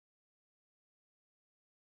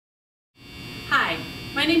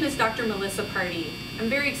My name is Dr. Melissa Pardi. I'm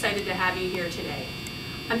very excited to have you here today.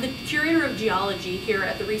 I'm the Curator of Geology here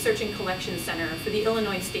at the Research and Collections Center for the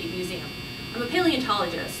Illinois State Museum. I'm a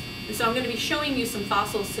paleontologist, and so I'm going to be showing you some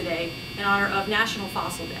fossils today in honor of National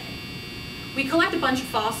Fossil Day. We collect a bunch of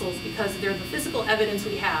fossils because they're the physical evidence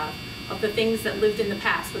we have of the things that lived in the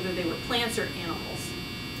past, whether they were plants or animals.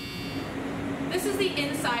 This is the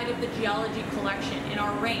inside of the geology collection in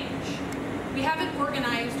our range. We have it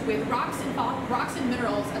organized with rocks and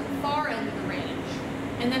minerals at the far end of the range.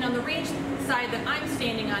 And then on the range side that I'm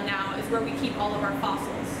standing on now is where we keep all of our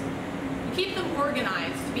fossils. We keep them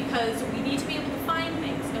organized because we need to be able to find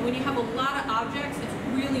things. And when you have a lot of objects, it's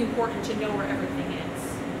really important to know where everything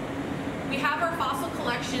is. We have our fossil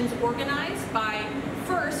collections organized by,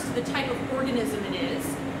 first, the type of organism it is.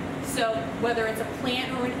 So whether it's a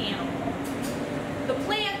plant or an animal. The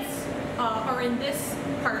plants are in this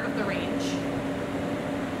part of the range.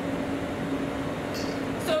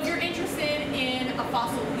 So if you're interested in a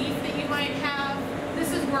fossil leaf that you might have,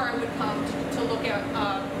 this is where I would come to look at,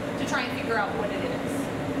 to try and figure out what it is.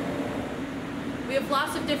 We have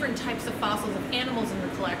lots of different types of fossils of animals in the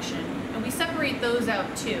collection, and we separate those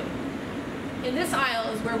out too. In this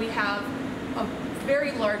aisle is where we have a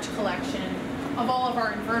very large collection of all of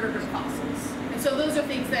our invertebrate fossils. And so those are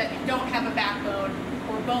things that don't have a backbone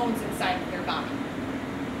or bones inside of their body.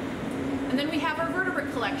 And then we have our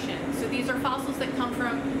vertebrate collection. So these are fossils that come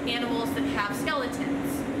from animals that have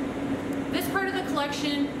skeletons. This part of the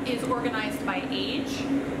collection is organized by age,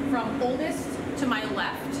 from oldest to my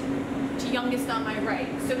left to youngest on my right.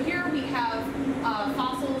 So here we have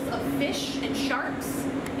fossils of fish and sharks,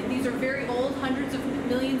 and these are very old, hundreds of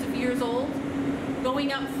millions of years old,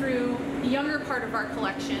 going up through the younger part of our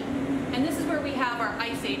collection. And this is where we have our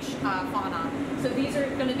Ice Age fauna. So these are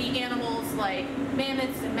going to be animals like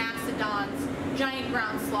mammoths and mastodons, giant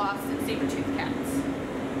ground sloths, and saber-toothed cats.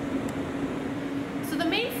 So the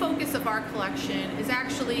main focus of our collection is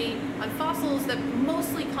actually on fossils that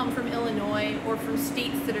mostly come from Illinois or from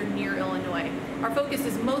states that are near Illinois. Our focus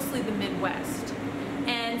is mostly the Midwest.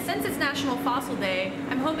 And since it's National Fossil Day,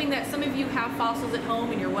 I'm hoping that some of you have fossils at home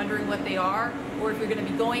and you're wondering what they are, or if you're going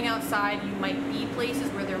to be going outside, you might be places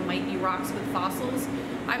where there might be rocks with fossils.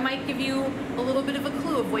 I might give you a little bit of a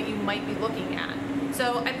clue of what you might be looking at.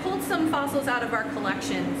 So I pulled some fossils out of our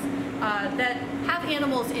collections that have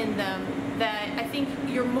animals in them that I think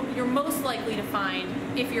you're most likely to find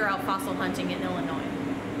if you're out fossil hunting in Illinois.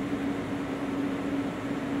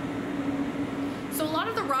 So a lot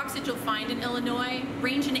of the rocks that you'll find in Illinois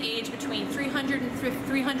range in age between 300 and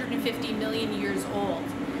 350 million years old.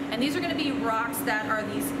 And these are going to be rocks that are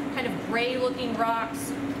these kind of gray looking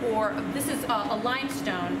rocks, or this is a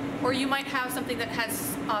limestone, or you might have something that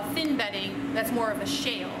has thin bedding that's more of a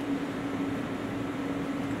shale.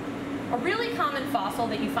 A really common fossil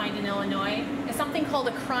that you find in Illinois is something called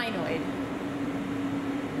a crinoid.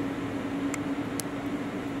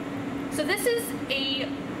 So this is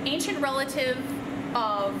an ancient relative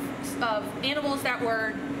of animals that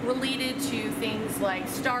were related to things like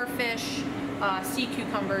starfish, sea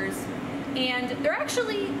cucumbers, and there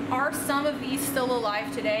actually are some of these still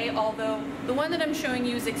alive today, although the one that I'm showing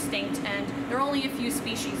you is extinct and there are only a few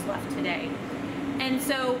species left today. And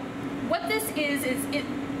so what this is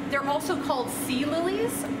they're also called sea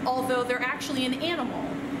lilies, although they're actually an animal.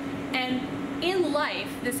 And in life,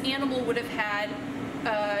 this animal would have had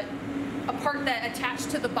a part that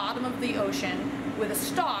attached to the bottom of the ocean with a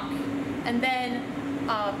stalk, and then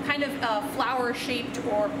kind of a flower-shaped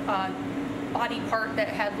or body part that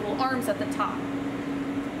had little arms at the top.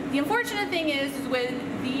 The unfortunate thing is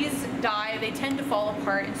when these die, they tend to fall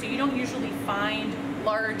apart, and so you don't usually find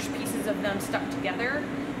large pieces of them stuck together.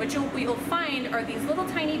 What you'll find are these little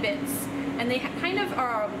tiny bits, and they kind of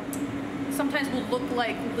are, sometimes will look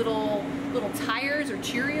like little tires or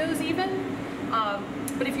Cheerios even.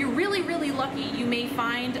 But if you're really, really lucky, you may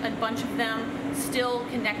find a bunch of them still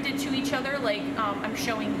connected to each other, like I'm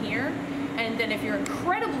showing here. And then if you're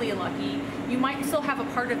incredibly lucky, you might still have a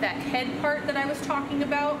part of that head part that I was talking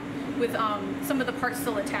about, with some of the parts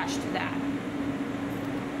still attached to that.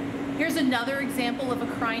 Here's another example of a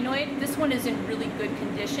crinoid. This one is in really good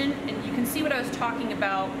condition, and you can see what I was talking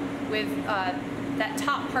about with that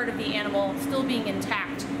top part of the animal still being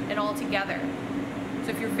intact and all together. So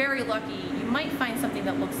if you're very lucky, you might find something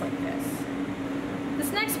that looks like this.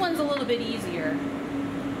 This next one's a little bit easier.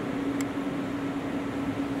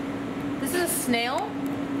 This is a snail,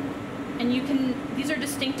 and these are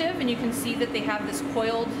distinctive, and you can see that they have this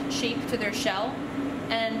coiled shape to their shell.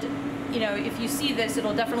 And you know, if you see this,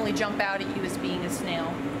 it'll definitely jump out at you as being a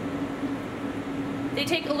snail. They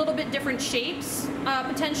take a little bit different shapes,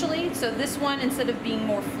 potentially. So this one, instead of being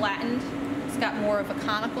more flattened, it's got more of a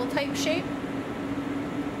conical type shape.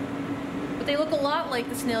 But they look a lot like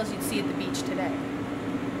the snails you'd see at the beach today.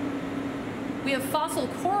 We have fossil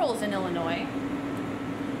corals in Illinois.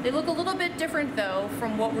 They look a little bit different, though,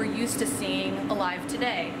 from what we're used to seeing alive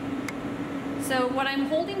today. So what I'm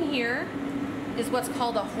holding here is what's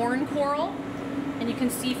called a horn coral, and you can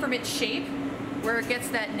see from its shape where it gets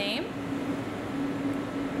that name.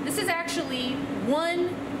 This is actually one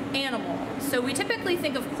animal. So we typically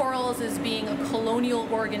think of corals as being a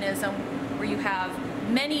colonial organism where you have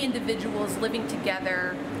many individuals living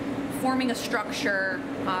together, forming a structure,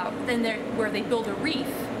 where they build a reef.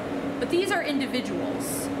 But these are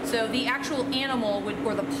individuals. So the actual animal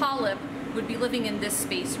or the polyp would be living in this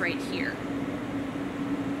space right here.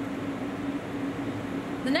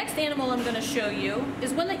 The next animal I'm going to show you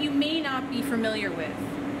is one that you may not be familiar with.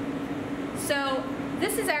 So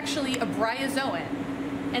this is actually a bryozoan,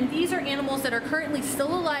 and these are animals that are currently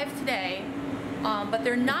still alive today, but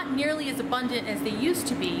they're not nearly as abundant as they used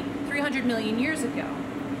to be 300 million years ago.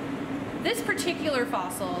 This particular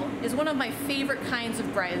fossil is one of my favorite kinds of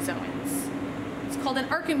bryozoans. It's called an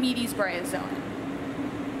Archimedes bryozoan.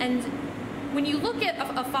 And when you look at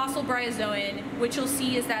a fossil bryozoan, what you'll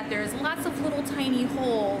see is that there's lots of little tiny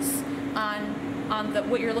holes on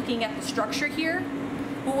what you're looking at, the structure here.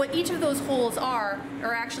 But what each of those holes are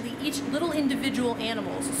actually each little individual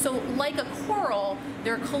animals. So like a coral,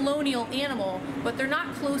 they're a colonial animal, but they're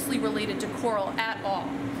not closely related to coral at all.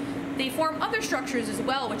 They form other structures as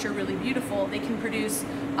well, which are really beautiful. They can produce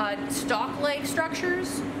stalk-like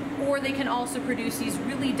structures, or they can also produce these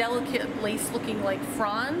really delicate lace-looking like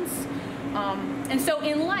fronds. And so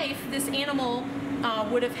in life, this animal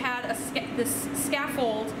would have had this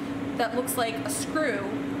scaffold that looks like a screw,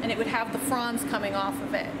 and it would have the fronds coming off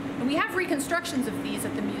of it. And we have reconstructions of these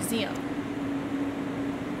at the museum.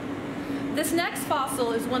 This next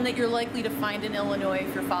fossil is one that you're likely to find in Illinois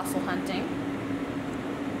if you're fossil hunting.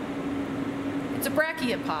 It's a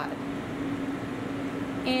brachiopod.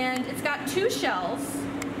 And it's got two shells.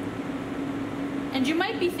 And you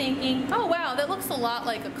might be thinking, oh wow, that looks a lot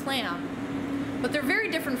like a clam. But they're very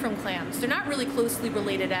different from clams. They're not really closely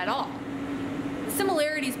related at all. The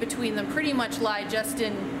similarities between them pretty much lie just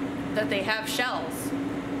in that they have shells.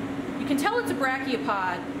 You can tell it's a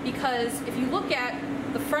brachiopod because if you look at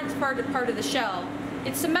the front part of the shell,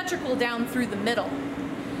 it's symmetrical down through the middle.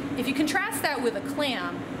 If you contrast that with a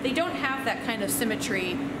clam, they don't have that kind of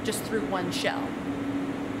symmetry just through one shell.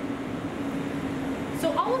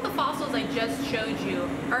 So all of the fossils I just showed you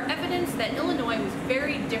are evidence that Illinois was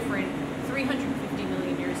very different 350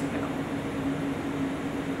 million years ago.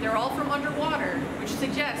 They're all from underwater, which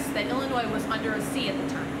suggests that Illinois was under a sea at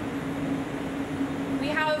the time. We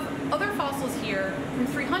have other fossils here from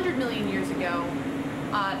 300 million years ago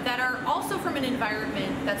that are also from an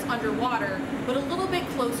environment that's underwater, but a little bit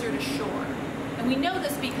closer to shore. And we know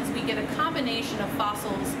this because we get a combination of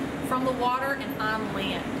fossils from the water and on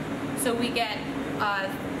land. So we get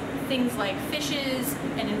things like fishes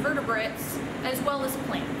and invertebrates, as well as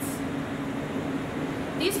plants.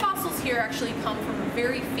 These fossils here actually come from a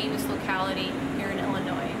very famous locality here in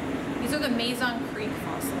Illinois. These are the Maison Creek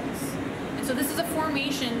fossils. And so this is a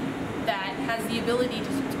formation that has the ability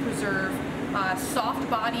to preserve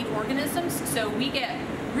soft-bodied organisms. So we get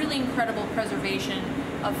really incredible preservation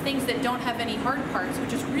of things that don't have any hard parts,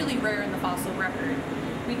 which is really rare in the fossil record.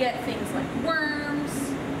 We get things like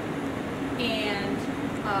worms and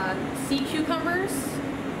sea cucumbers.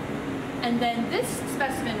 And then this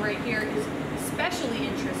specimen right here is especially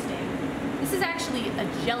interesting. This is actually a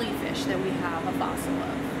jellyfish that we have a fossil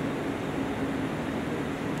of.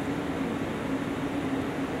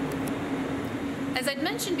 As I'd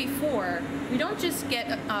mentioned before, we don't just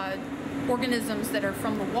get organisms that are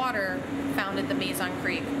from the water found at the Maison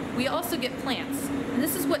Creek. We also get plants, and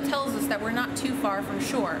this is what tells us that we're not too far from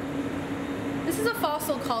shore. This is a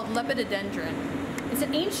fossil called lepidodendron. It's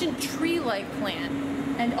an ancient tree-like plant,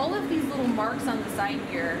 and all of these little marks on the side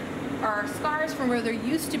here are scars from where there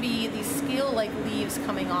used to be these scale-like leaves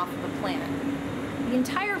coming off of the plant. The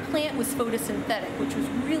entire plant was photosynthetic, which was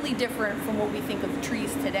really different from what we think of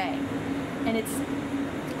trees today. And it's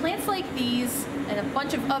plants like these and a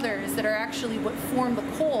bunch of others that are actually what form the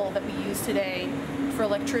coal that we use today for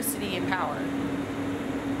electricity and power.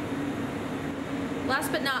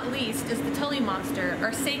 Last but not least is the Tully monster,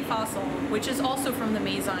 our saint fossil, which is also from the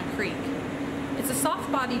Maison Creek. It's a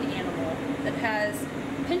soft-bodied animal that has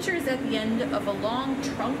pincers at the end of a long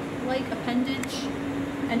trunk-like appendage,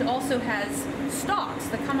 and also has stalks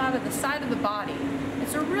that come out of the side of the body.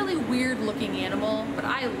 It's a really weird-looking animal, but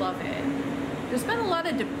I love it. there's been a lot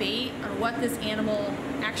of debate on what this animal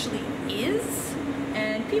actually is,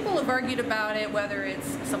 and people have argued about it, whether it's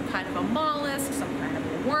some kind of a mollusk, some kind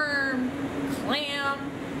of a worm, clam,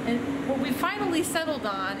 and what we finally settled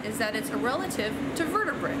on is that it's a relative to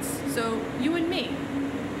vertebrates, so you and me.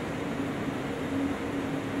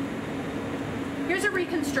 Here's a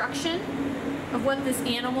reconstruction of what this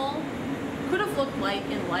animal could have looked like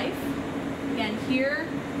in life. Again, here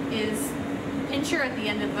is a pincher at the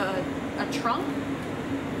end of a trunk,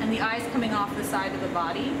 and the eyes coming off the side of the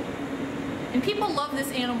body. And people love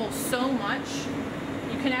this animal so much,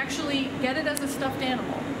 you can actually get it as a stuffed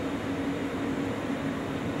animal.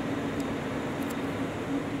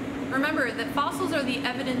 Remember that fossils are the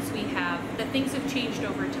evidence we have that things have changed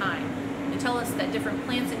over time. They tell us that different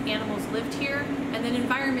plants and animals lived here, and that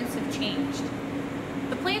environments have changed.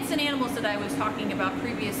 The plants and animals that I was talking about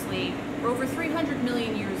previously are over 300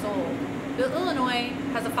 million years old. But Illinois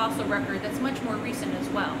has a fossil record that's much more recent as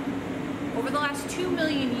well. Over the last 2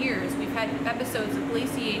 million years, we've had episodes of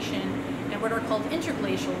glaciation and what are called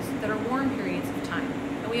interglacials that are warm periods of time.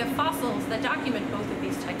 And we have fossils that document both of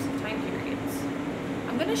these types of time periods.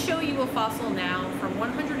 I'm going to show you a fossil now from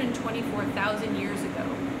 124,000 years ago,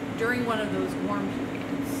 during one of those warm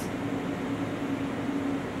periods.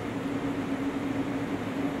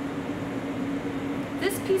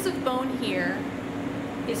 This piece of bone here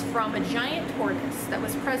is from a giant tortoise that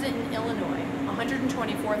was present in Illinois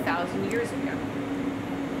 124,000 years ago.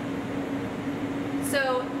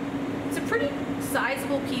 So it's a pretty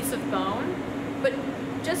sizable piece of bone, but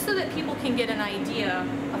just so that people can get an idea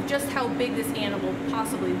of just how big this animal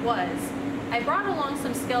possibly was, I brought along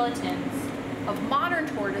some skeletons of modern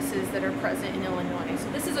tortoises that are present in Illinois.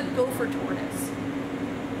 So this is a gopher tortoise.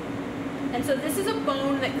 And so this is a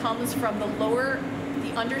bone that comes from the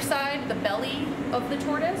underside, the belly of the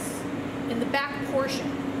tortoise, in the back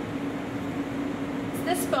portion. It's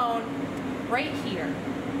this bone right here.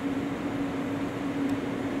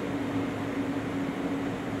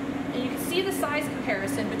 And you can see the size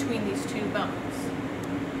comparison between these two bones.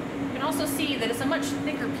 You can also see that it's a much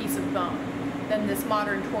thicker piece of bone than this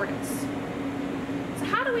modern tortoise. So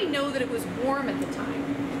how do we know that it was warm at the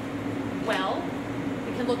time? Well,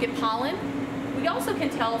 we can look at pollen. We also can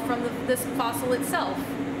tell from this fossil itself.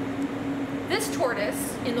 This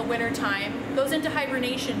tortoise, in the wintertime, goes into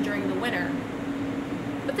hibernation during the winter.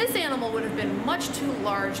 But this animal would have been much too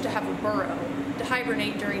large to have a burrow to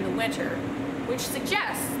hibernate during the winter, which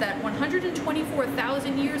suggests that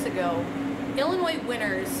 124,000 years ago, Illinois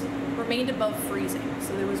winters remained above freezing,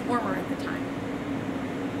 so it was warmer at the time.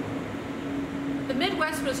 The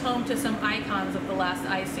Midwest was home to some icons of the last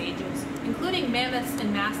ice ages, including mammoths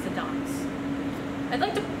and mastodons.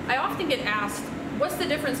 I often get asked, what's the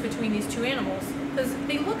difference between these two animals? Because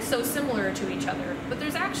they look so similar to each other, but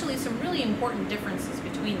there's actually some really important differences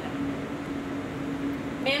between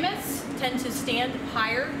them. Mammoths tend to stand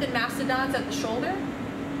higher than mastodons at the shoulder.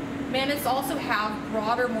 Mammoths also have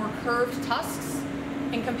broader, more curved tusks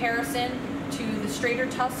in comparison to the straighter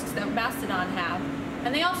tusks that mastodon have,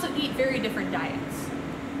 and they also eat very different diets.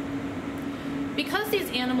 Because these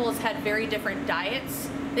animals had very different diets,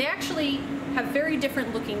 they actually have very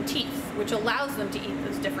different looking teeth, which allows them to eat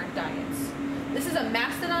those different diets. This is a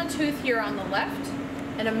mastodon tooth here on the left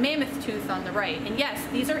and a mammoth tooth on the right. And yes,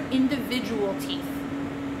 these are individual teeth.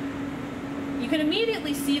 You can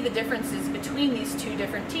immediately see the differences between these two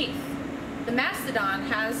different teeth. The mastodon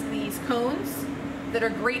has these cones that are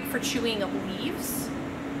great for chewing up leaves.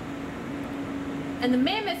 And the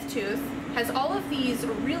mammoth tooth has all of these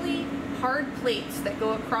really hard plates that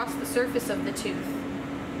go across the surface of the tooth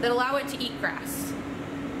that allow it to eat grass.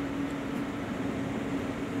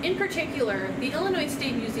 In particular, the Illinois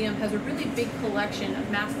State Museum has a really big collection of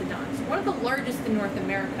mastodons, one of the largest in North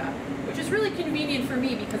America, which is really convenient for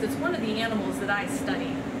me because it's one of the animals that I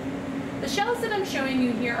study. The shells that I'm showing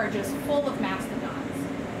you here are just full of mastodons.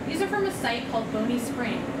 These are from a site called Boney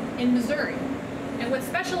Spring in Missouri. And what's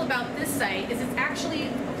special about this site is it's actually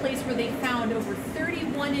a place where they found over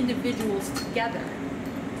 31 individuals together.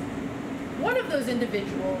 One of those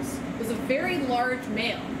individuals was a very large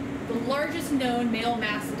male, the largest known male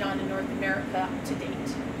mastodon in North America to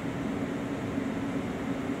date.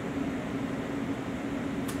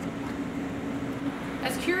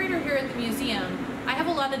 As curator here at the museum, I have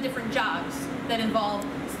a lot of different jobs that involve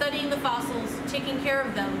studying the fossils, taking care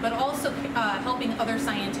of them, but also helping other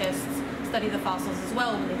scientists study the fossils as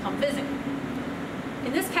well when they come visit.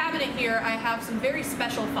 In this cabinet here, I have some very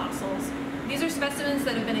special fossils. These are specimens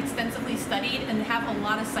that have been extensively studied and have a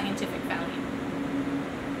lot of scientific value.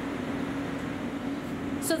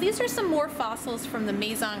 So these are some more fossils from the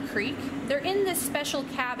Maison Creek. They're in this special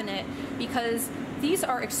cabinet because these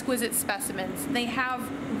are exquisite specimens. They have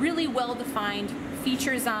really well-defined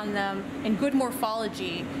features on them and good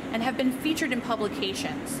morphology and have been featured in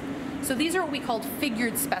publications. So these are what we call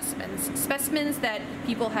figured specimens, specimens that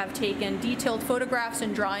people have taken detailed photographs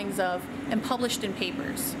and drawings of and published in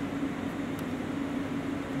papers.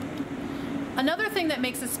 Another thing that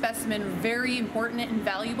makes a specimen very important and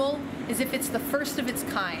valuable is if it's the first of its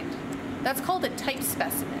kind. That's called a type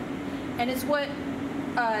specimen, and it's what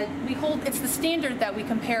we hold. It's the standard that we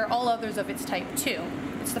compare all others of its type to.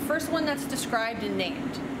 It's the first one that's described and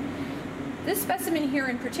named. This specimen here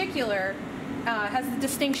in particular has the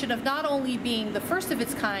distinction of not only being the first of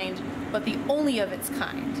its kind, but the only of its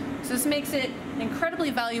kind. So this makes it an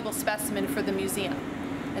incredibly valuable specimen for the museum.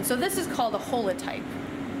 And so this is called a holotype.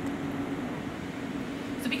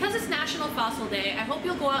 So because it's National Fossil Day, I hope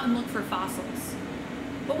you'll go out and look for fossils.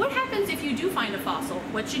 But what happens if you do find a fossil?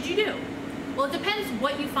 What should you do? Well, it depends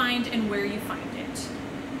what you find and where you find it.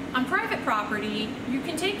 On private property, you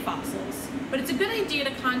can take fossils, but it's a good idea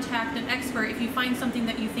to contact an expert if you find something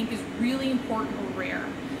that you think is really important or rare.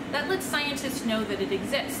 That lets scientists know that it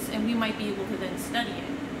exists, and we might be able to then study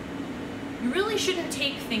it. You really shouldn't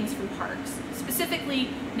take things from parks, specifically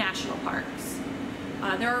national parks.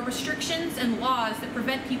 There are restrictions and laws that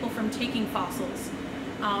prevent people from taking fossils,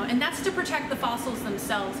 and that's to protect the fossils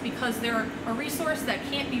themselves because they're a resource that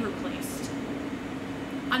can't be replaced.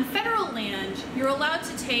 On federal land, you're allowed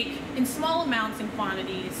to take, in small amounts and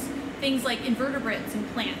quantities, things like invertebrates and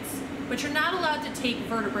plants, but you're not allowed to take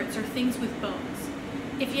vertebrates or things with bones.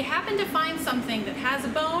 If you happen to find something that has a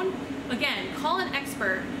bone, again, call an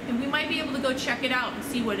expert, and we might be able to go check it out and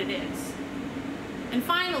see what it is. And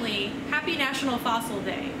finally, happy National Fossil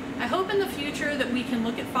Day. I hope in the future that we can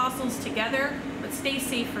look at fossils together, but stay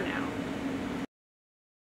safe for now.